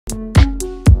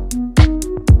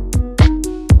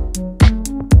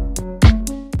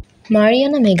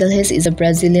Mariana Magalhaes is a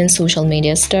Brazilian social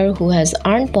media star who has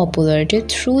earned popularity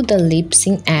through the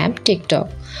lip-sync app TikTok,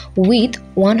 with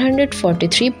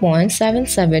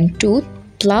 143.772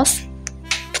 plus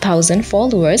thousand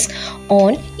followers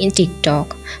on in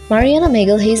TikTok. Mariana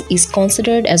Magalhaes is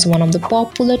considered as one of the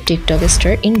popular TikTok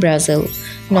stars in Brazil.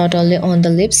 Not only on the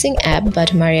lip-sync app,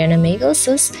 but Mariana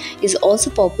Magalhaes is also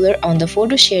popular on the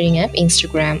photo-sharing app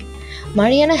Instagram.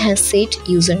 Mariana has set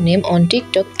username on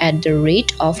TikTok at the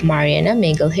rate of Mariana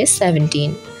Magalhaes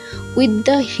 17. With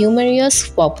the humorous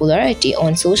popularity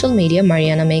on social media,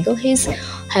 Mariana Magalhaes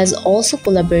has also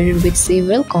collaborated with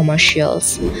several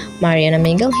commercials. Mariana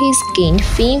Magalhaes gained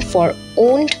fame for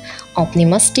owned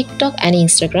anonymous TikTok and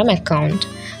Instagram account.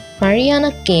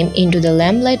 Mariana came into the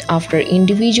limelight after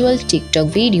individual TikTok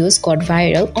videos got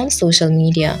viral on social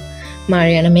media.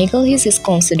 Mariana Magalhaes is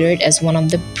considered as one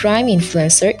of the prime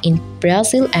influencers in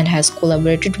Brazil and has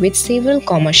collaborated with several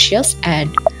commercials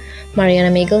ads.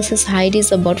 Mariana Magalhaes' height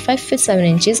is about 5 feet 7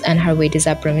 inches and her weight is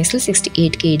approximately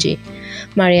 68 kg.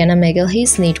 Mariana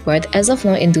Magalhaes' net worth as of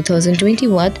now in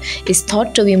 2021 is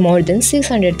thought to be more than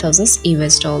 $600,000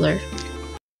 US.